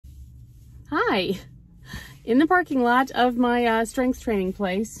Hi, in the parking lot of my strength training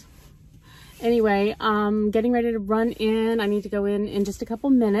place. Anyway, getting ready to run in. I need to go in just a couple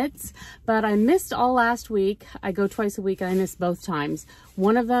minutes, but I missed all last week. I go twice a week and I missed both times.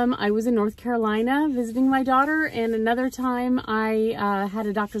 One of them, I was in North Carolina visiting my daughter, and another time I had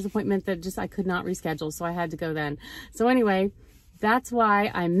a doctor's appointment that I could not reschedule, so I had to go then. So anyway, that's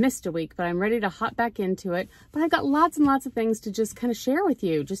why I missed a week, but I'm ready to hop back into it. But I've got lots and lots of things to just kind of share with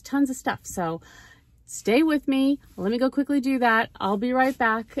you, just tons of stuff. So stay with me. Let me go quickly do that. I'll be right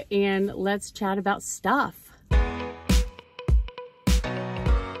back and let's chat about stuff. I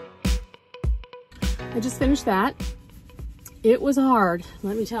just finished that. It was hard,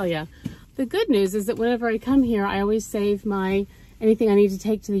 let me tell you. The good news is that whenever I come here, I always save anything I need to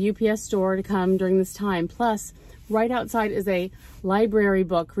take to the UPS store to come during this time. Plus, right outside is a library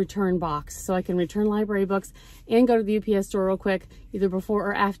book return box, so I can return library books and go to the UPS store real quick, either before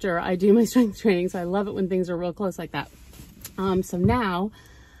or after I do my strength training. So I love it when things are real close like that. So now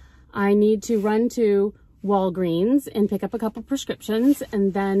I need to run to Walgreens and pick up a couple prescriptions,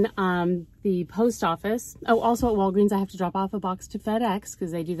 and then the post office. Oh, also at Walgreens I have to drop off a box to FedEx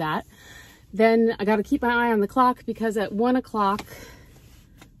because they do that. Then I got to keep my eye on the clock because at 1 o'clock,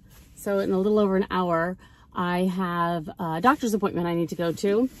 so in a little over an hour, I have a doctor's appointment I need to go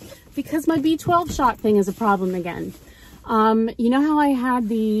to because my B12 shot thing is a problem again. You know how I had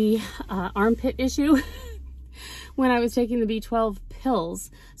the armpit issue when I was taking the B12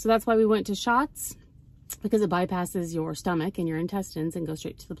 pills? So that's why we went to shots, because it bypasses your stomach and your intestines and goes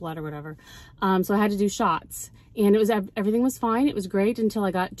straight to the blood or whatever. So I had to do shots, and everything was fine. It was great until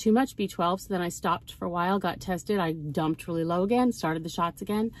I got too much B12. So then I stopped for a while, got tested. I dumped really low again, started the shots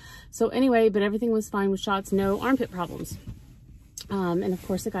again. So anyway, but everything was fine with shots, no armpit problems. And of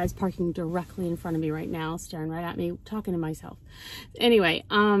course the guy's parking directly in front of me right now, staring right at me, talking to myself. Anyway,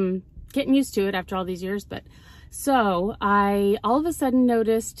 getting used to it after all these years. But so I all of a sudden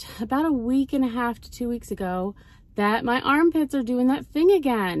noticed about a week and a half to 2 weeks ago that my armpits are doing that thing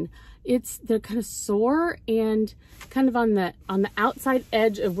again. They're kind of sore and kind of on the outside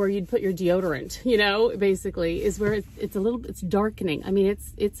edge of where you'd put your deodorant, you know, basically is where it's darkening. I mean,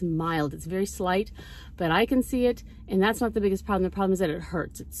 it's mild, it's very slight, but I can see it, and that's not the biggest problem. The problem is that it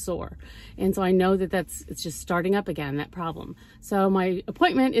hurts, it's sore. And so I know that it's just starting up again, that problem. So my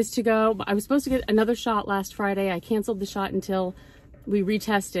appointment is to go. I was supposed to get another shot last Friday. I canceled the shot until we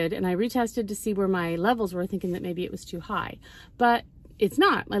retested, and I retested to see where my levels were, thinking that maybe it was too high, but it's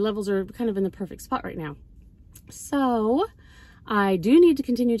not. My levels are kind of in the perfect spot right now. So I do need to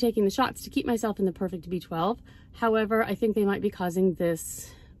continue taking the shots to keep myself in the perfect B12. However, I think they might be causing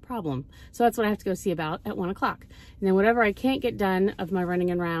this problem. So that's what I have to go see about at 1 o'clock. And then whatever I can't get done of my running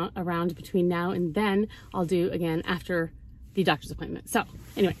around between now and then, I'll do again after the doctor's appointment. So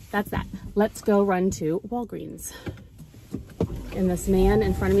anyway, that's that. Let's go run to Walgreens. And this man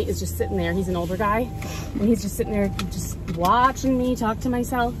in front of me is just sitting there. He's an older guy, and he's just sitting there just watching me talk to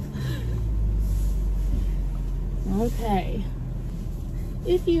myself. Okay.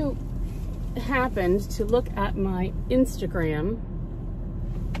 If you happened to look at my Instagram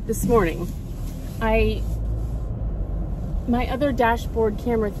this morning, my other dashboard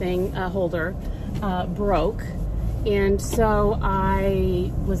camera thing holder broke. And so I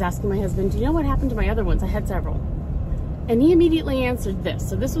was asking my husband, do you know what happened to my other ones? I had several. And he immediately answered this.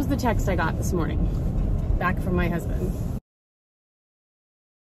 So this was the text I got this morning, back from my husband.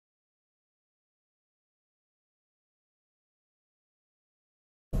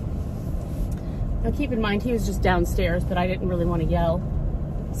 Now keep in mind, he was just downstairs, but I didn't really want to yell.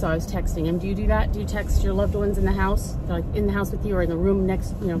 So I was texting him. Do you do that? Do you text your loved ones in the house? They're like in the house with you or in the room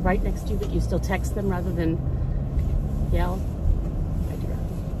next, right next to you, but you still text them rather than yell? I do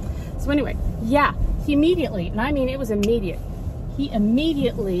that. So anyway, yeah. He immediately, and I mean it was immediate, he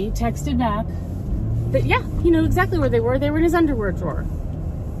immediately texted back that, yeah, he knew exactly where they were. They were in his underwear drawer.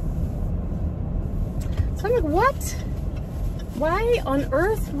 So I'm like, what? Why on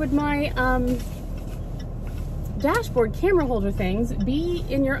earth would my dashboard camera holder things be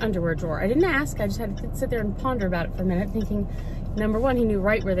in your underwear drawer? I didn't ask. I just had to sit there and ponder about it for a minute, thinking, number one, he knew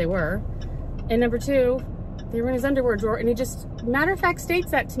right where they were, and number two, they were in his underwear drawer, and he just matter of fact states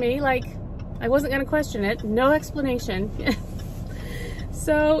that to me, like, I wasn't going to question it. No explanation.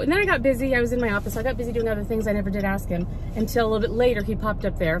 So, and then I got busy. I was in my office. I got busy doing other things. I never did ask him until a little bit later. He popped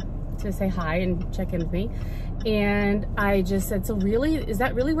up there to say hi and check in with me. And I just said, so really, is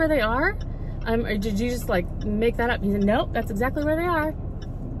that really where they are? Or did you just like make that up? He said, nope, that's exactly where they are.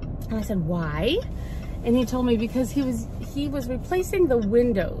 And I said, why? And he told me because he was replacing the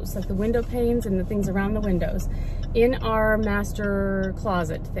windows, like the window panes and the things around the windows. in our master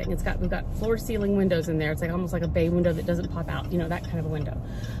closet thing. We've got floor to ceiling windows in there. It's like almost like a bay window that doesn't pop out, you know, that kind of a window.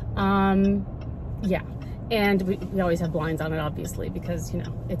 Yeah, and we always have blinds on it, obviously, because, you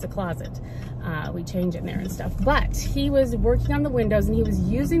know, it's a closet. We change it in there and stuff. But he was working on the windows, and he was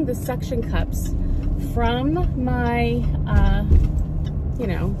using the suction cups from my, you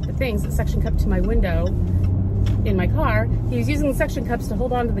know, the things that suction cup to my window in my car. He was using the suction cups to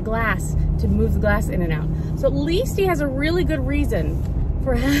hold on to the glass, to move the glass in and out. So at least he has a really good reason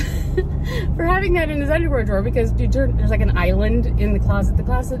for for having that in his underwear drawer, because there's like an island in the closet. The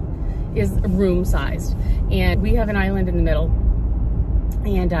closet is room sized, and we have an island in the middle,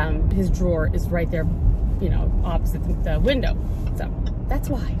 and his drawer is right there, you know, opposite the window. So that's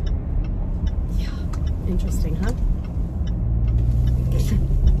why. Yeah, interesting, huh?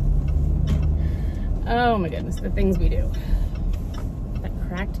 Oh my goodness, the things we do. That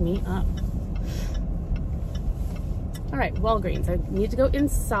cracked me up. All right, Walgreens. I need to go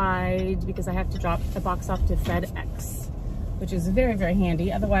inside because I have to drop a box off to FedEx, which is very, very handy.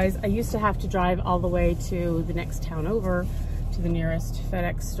 Otherwise, I used to have to drive all the way to the next town over to the nearest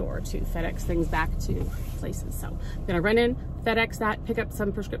FedEx store to FedEx things back to places. So I'm gonna run in, FedEx that, pick up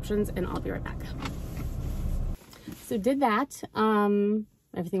some prescriptions, and I'll be right back. So did that.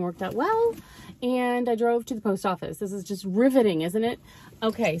 Everything worked out well, and I drove to the post office. This is just riveting, isn't it?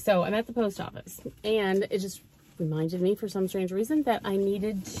 Okay, so I'm at the post office, and it just reminded me for some strange reason that I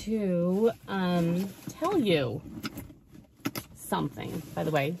needed to tell you something. By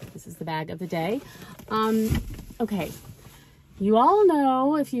the way, this is the bag of the day. Okay, you all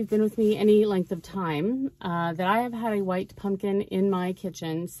know, if you've been with me any length of time, that I have had a white pumpkin in my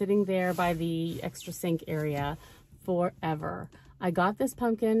kitchen sitting there by the extra sink area forever. I got this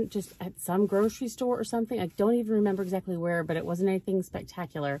pumpkin just at some grocery store or something. I don't even remember exactly where, but it wasn't anything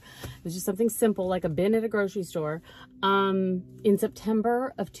spectacular. It was just something simple, like a bin at a grocery store, in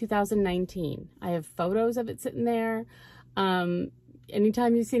September of 2019. I have photos of it sitting there.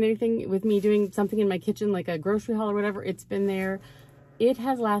 Anytime you've seen anything with me doing something in my kitchen, like a grocery haul or whatever, it's been there. It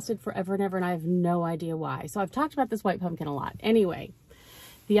has lasted forever and ever, and I have no idea why. So I've talked about this white pumpkin a lot. Anyway,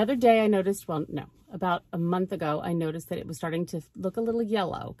 the other day I noticed, well, no, about a month ago, I noticed that it was starting to look a little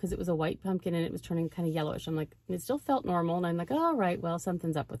yellow, because it was a white pumpkin and it was turning kind of yellowish. I'm like, it still felt normal. And I'm like, oh, all right, well,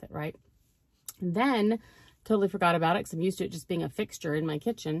 something's up with it, right? And then totally forgot about it, because I'm used to it just being a fixture in my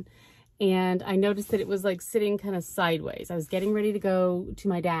kitchen. And I noticed that it was like sitting kind of sideways. I was getting ready to go to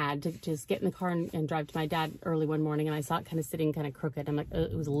my dad, to just get in the car and drive to my dad early one morning, and I saw it kind of sitting kind of crooked. I'm like,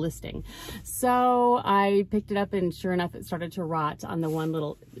 it was listing. So I picked it up, and sure enough, it started to rot on the one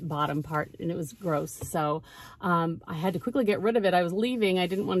little bottom part, and it was gross. So I had to quickly get rid of it. I was leaving. I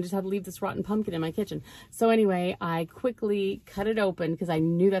didn't want to just have to leave this rotten pumpkin in my kitchen. So anyway, I quickly cut it open, because I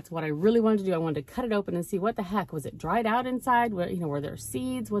knew that's what I really wanted to do. I wanted to cut it open and see what the heck. Was it dried out inside? What, you know, were there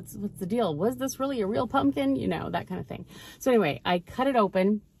seeds? What's the deal? Was this really a real pumpkin? You know, that kind of thing. So anyway, I cut it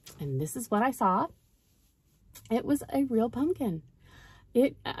open, and this is what I saw. It was a real pumpkin.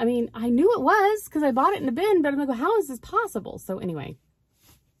 I mean, I knew it was, because I bought it in a bin, but I'm like, well, how is this possible? So anyway,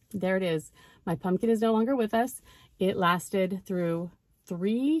 there it is. My pumpkin is no longer with us. It lasted through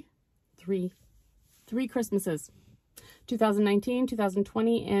three Christmases. 2019,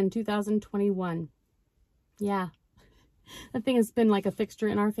 2020, and 2021. Yeah. That thing has been like a fixture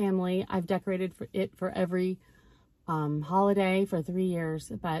in our family. I've decorated it for every holiday for 3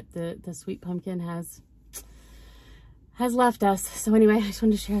 years, but the sweet pumpkin has left us. So anyway, I just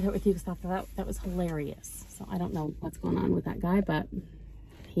wanted to share that with you, because I thought that was hilarious. So I don't know what's going on with that guy, but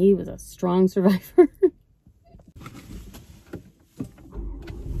he was a strong survivor.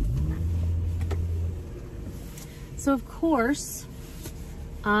 So of course,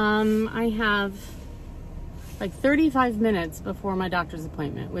 I have like 35 minutes before my doctor's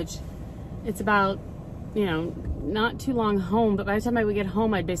appointment, which it's about, you know, not too long home, but by the time I would get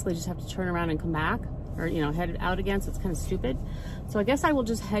home, I'd basically just have to turn around and come back, or, you know, head out again. So it's kind of stupid. So I guess I will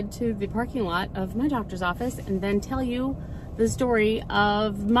just head to the parking lot of my doctor's office and then tell you the story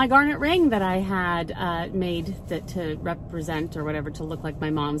of my garnet ring that I had made to represent, or whatever, to look like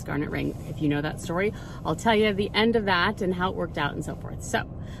my mom's garnet ring. If you know that story, I'll tell you the end of that and how it worked out and so forth. So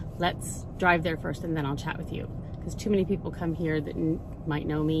let's drive there first, and then I'll chat with you, because too many people come here that might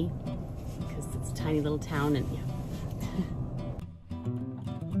know me, because it's a tiny little town, and yeah.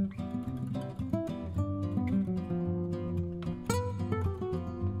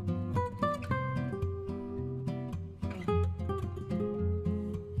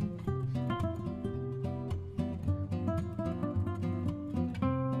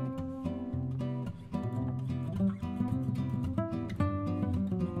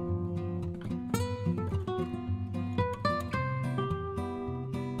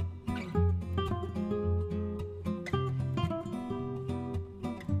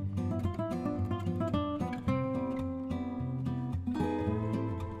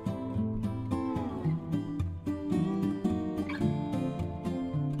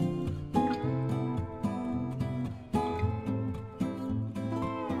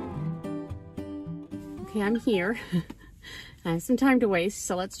 Okay, I'm here. I have some time to waste,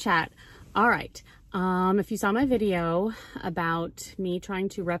 so let's chat. All right. If you saw my video about me trying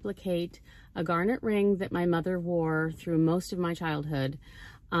to replicate a garnet ring that my mother wore through most of my childhood,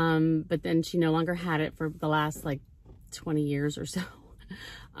 but then she no longer had it for the last like 20 years or so.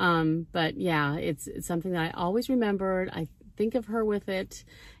 But yeah, it's something that I always remembered. I think of her with it,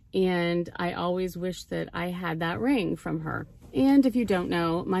 and I always wish that I had that ring from her. And if you don't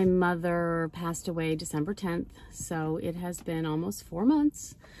know, my mother passed away December 10th, so it has been almost 4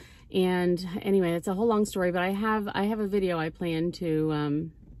 months. And anyway, it's a whole long story, but I have a video I plan to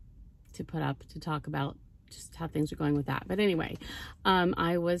put up to talk about just how things are going with that. But anyway,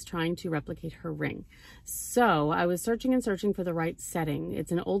 I was trying to replicate her ring. So I was searching and searching for the right setting.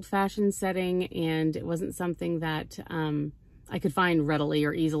 It's an old-fashioned setting, and it wasn't something that I could find readily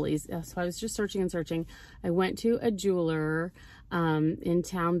or easily. So I was just searching and searching. I went to a jeweler in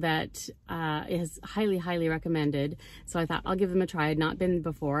town that is highly, highly recommended. So I thought I'll give them a try. I had not been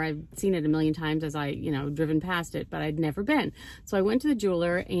before. I've seen it a million times as I, driven past it, but I'd never been. So I went to the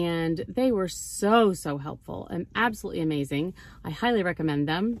jeweler, and they were so, so helpful and absolutely amazing. I highly recommend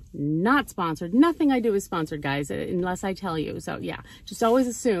them. Not sponsored. Nothing I do is sponsored, guys, unless I tell you. So yeah, just always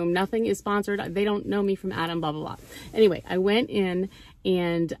assume nothing is sponsored. They don't know me from Adam, blah, blah, blah. Anyway, I went in,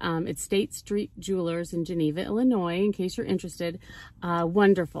 and it's State Street Jewelers in Geneva, Illinois, in case you're interested.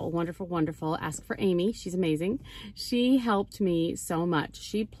 Wonderful, wonderful, wonderful. Ask for Amy. She's amazing. She helped me so much.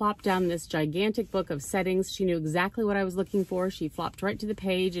 She plopped down this gigantic book of settings. She knew exactly what I was looking for. She flopped right to the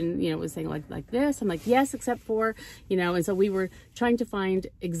page and, was saying like this. I'm like, yes, except for, and so we were trying to find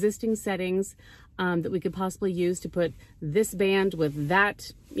existing settings that we could possibly use to put this band with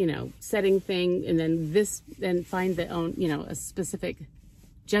that, setting thing, and then this, and find the own, a specific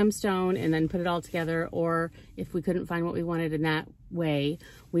gemstone, and then put it all together. Or if we couldn't find what we wanted in that way,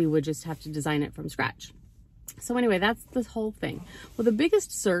 we would just have to design it from scratch. So anyway, that's the whole thing. Well, the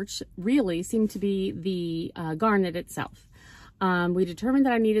biggest search really seemed to be the garnet itself. We determined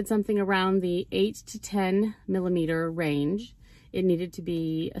that I needed something around the 8 to 10 millimeter range. It needed to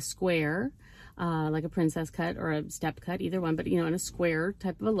be a square, like a princess cut or a step cut, either one, but in a square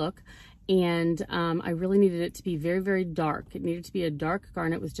type of a look. And I really needed it to be very, very dark. It needed to be a dark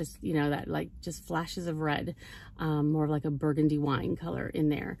garnet with just, that like just flashes of red, more like a burgundy wine color in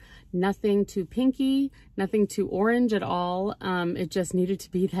there. Nothing too pinky, nothing too orange at all. It just needed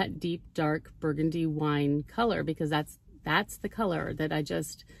to be that deep, dark burgundy wine color, because that's the color that I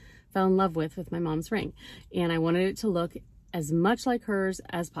just fell in love with my mom's ring. And I wanted it to look as much like hers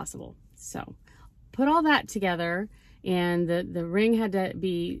as possible. So put all that together, and the ring had to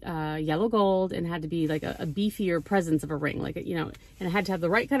be yellow gold, and had to be like a beefier presence of a ring, like and it had to have the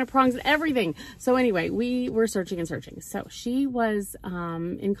right kind of prongs and everything. So anyway, we were searching and searching. So she was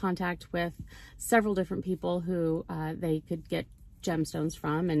in contact with several different people who they could get gemstones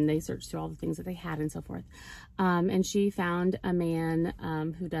from, and they searched through all the things that they had and so forth. And she found a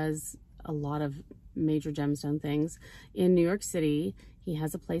man who does a lot of major gemstone things in New York City. He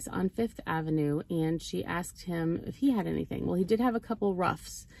has a place on 5th Avenue, and she asked him if he had anything. Well, he did have a couple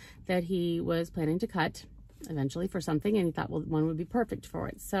roughs that he was planning to cut eventually for something, and he thought, well, one would be perfect for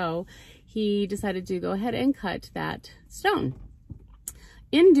it. So he decided to go ahead and cut that stone.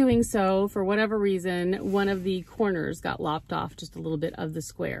 In doing so, for whatever reason, one of the corners got lopped off just a little bit of the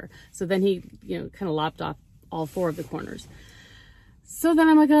square. So then he, kind of lopped off all 4 of the corners. So then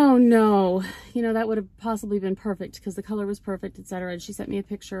I'm like, oh no, that would have possibly been perfect because the color was perfect, etc. And she sent me a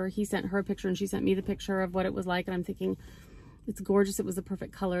picture. He sent her a picture, and she sent me the picture of what it was like. And I'm thinking, it's gorgeous. It was the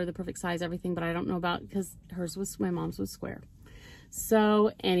perfect color, the perfect size, everything. But I don't know about, because my mom's was square.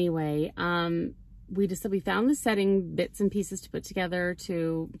 So anyway, we found the setting bits and pieces to put together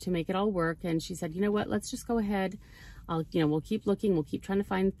to make it all work. And she said, you know what, let's just go ahead. We'll keep looking, we'll keep trying to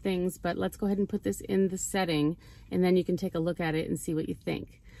find things, but let's go ahead and put this in the setting, and then you can take a look at it and see what you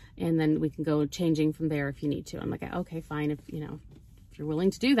think. And then we can go changing from there if you need to. I'm like, okay, fine. If you're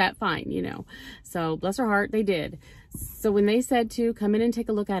willing to do that, fine, So bless her heart, they did. So when they said to come in and take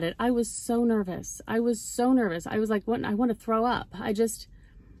a look at it, I was so nervous. I was so nervous. I was like, what? I want to throw up.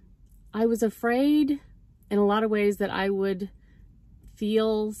 I was afraid in a lot of ways that I would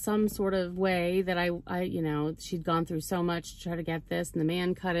feel some sort of way that I she'd gone through so much to try to get this, and the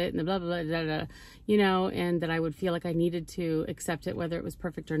man cut it, and the blah, blah, blah, blah, blah, and that I would feel like I needed to accept it, whether it was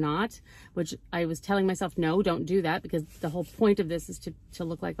perfect or not, which I was telling myself, no, don't do that, because the whole point of this is to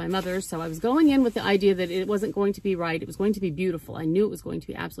look like my mother's. So I was going in with the idea that it wasn't going to be right. It was going to be beautiful. I knew it was going to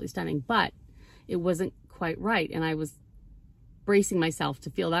be absolutely stunning, but it wasn't quite right. And I was bracing myself to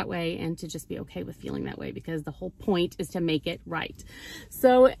feel that way and to just be okay with feeling that way, because the whole point is to make it right.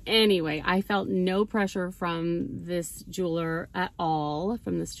 So anyway, I felt no pressure from this jeweler at all,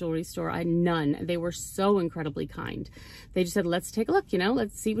 from this jewelry store. None. They were so incredibly kind. They just said, let's take a look, you know,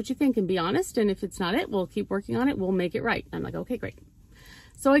 let's see what you think and be honest. And if it's not it, we'll keep working on it. We'll make it right. I'm like, okay, great.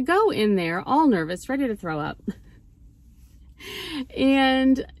 So I go in there all nervous, ready to throw up.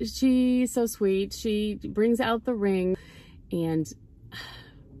 And she's so sweet. She brings out the ring, and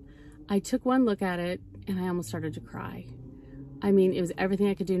I took one look at it and I almost started to cry. I mean, it was everything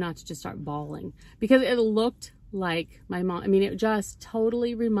I could do not to just start bawling, because it looked like my mom. I mean, it just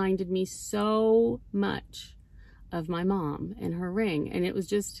totally reminded me so much of my mom and her ring. And it was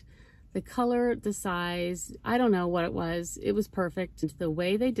just the color, the size, I don't know what it was. It was perfect. And the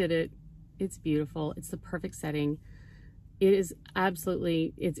way they did it, it's beautiful. It's the perfect setting. It is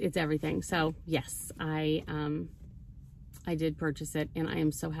absolutely, it's everything. So yes, I did purchase it, and I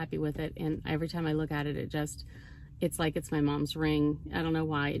am so happy with it. And every time I look at it, it's like it's my mom's ring. I don't know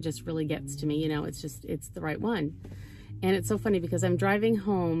why. It just really gets to me. You know, it's the right one. And it's so funny because I'm driving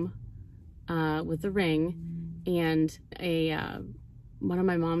home with the ring, and one of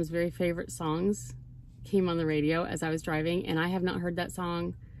my mom's very favorite songs came on the radio as I was driving, and I have not heard that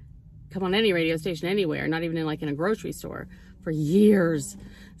song come on any radio station anywhere, not even in a grocery store, for years.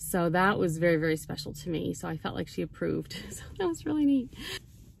 So that was very, very special to me. So I felt like she approved. So that was really neat.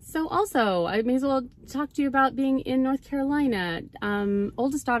 So also, I may as well talk to you about being in North Carolina.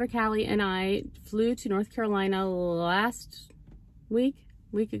 Oldest daughter, Callie, and I flew to North Carolina last week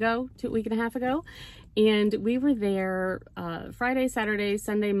and a half ago. And we were there Friday, Saturday,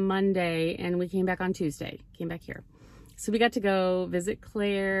 Sunday, Monday, and we came back on Tuesday, came back here. So we got to go visit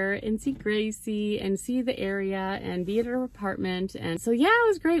Claire and see Gracie and see the area and be at her apartment. And so, yeah, it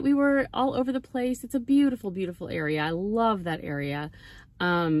was great. We were all over the place. It's a beautiful, beautiful area. I love that area.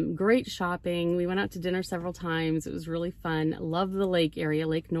 Great shopping. We went out to dinner several times. It was really fun. Love the lake area.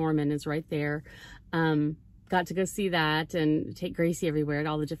 Lake Norman is right there. Got to go see that and take Gracie everywhere at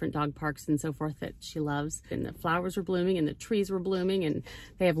all the different dog parks and so forth that she loves. And the flowers were blooming and the trees were blooming, and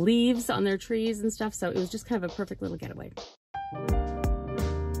they have leaves on their trees and stuff. So it was just kind of a perfect little getaway.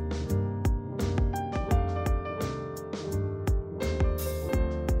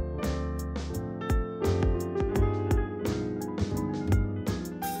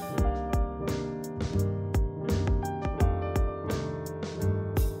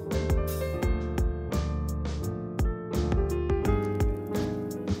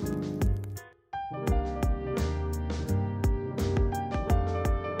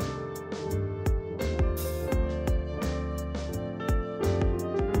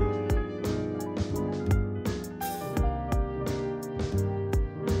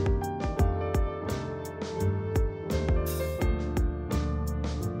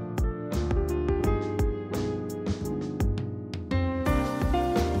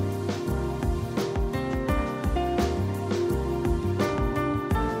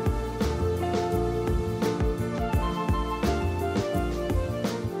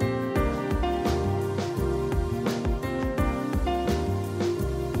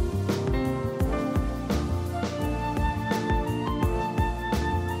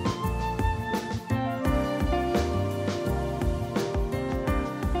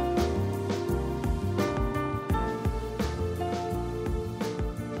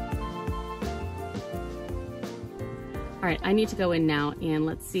 All right, I need to go in now and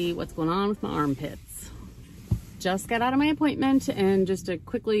let's see what's going on with my armpits. Just got out of my appointment, and just to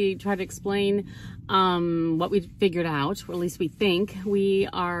quickly try to explain what we figured out, or at least we think. We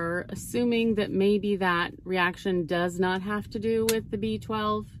are assuming that maybe that reaction does not have to do with the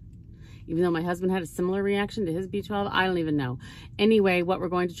B12, even though my husband had a similar reaction to his B12. I don't even know. Anyway, what we're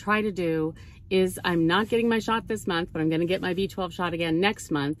going to try to do is, I'm not getting my shot this month, but I'm going to get my B12 shot again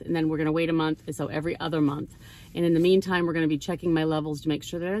next month, and then we're going to wait a month, so every other month. And in the meantime, we're going to be checking my levels to make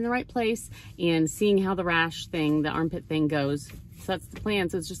sure they're in the right place and seeing how the rash thing, the armpit thing goes. So that's the plan.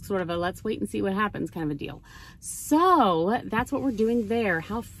 So it's just sort of a let's wait and see what happens kind of a deal. So that's what we're doing there.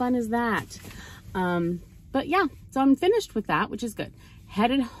 How fun is that? But yeah, so I'm finished with that, which is good.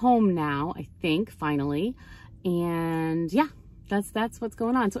 Headed home now, I think, finally. And yeah, that's what's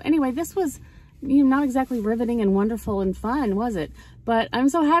going on. So anyway, this was, you know, not exactly riveting and wonderful and fun, was it? But I'm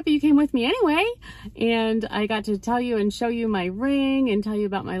so happy you came with me anyway. And I got to tell you and show you my ring and tell you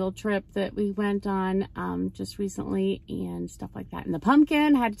about my little trip that we went on just recently and stuff like that. And the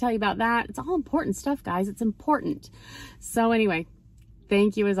pumpkin, I had to tell you about that. It's all important stuff, guys. It's important. So anyway,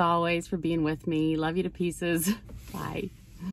 thank you as always for being with me. Love you to pieces. Bye.